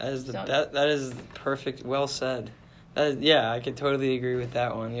time. That is perfect. Well said. I could totally agree with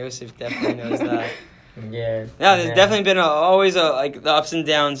that one. Yosef definitely knows that. Yeah. Yeah, there's definitely been always like the ups and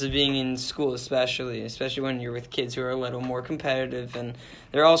downs of being in school, especially when you're with kids who are a little more competitive and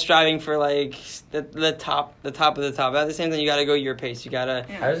they're all striving for like the top of the top. At the same time, you gotta go your pace. You gotta.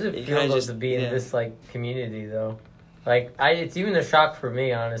 How does it feel to be in this like community though? Like it's even a shock for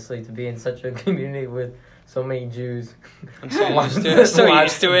me, honestly, to be in such a community with so many Jews. I'm so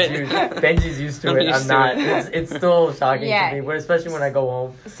used to it. Benji's used to it. I'm not. It's still shocking to me, but especially when I go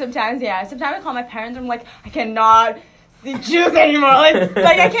home. Sometimes I call my parents. I'm like, I cannot see Jews anymore. Like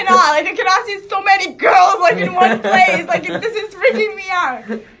I cannot see so many girls like in one place. Like this is freaking me out.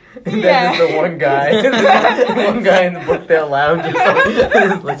 And then there's the one guy in the Brookdale Lounge.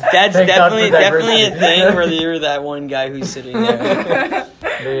 Like, that's definitely a thing where you're that one guy who's sitting there.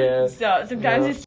 Yeah. So sometimes it's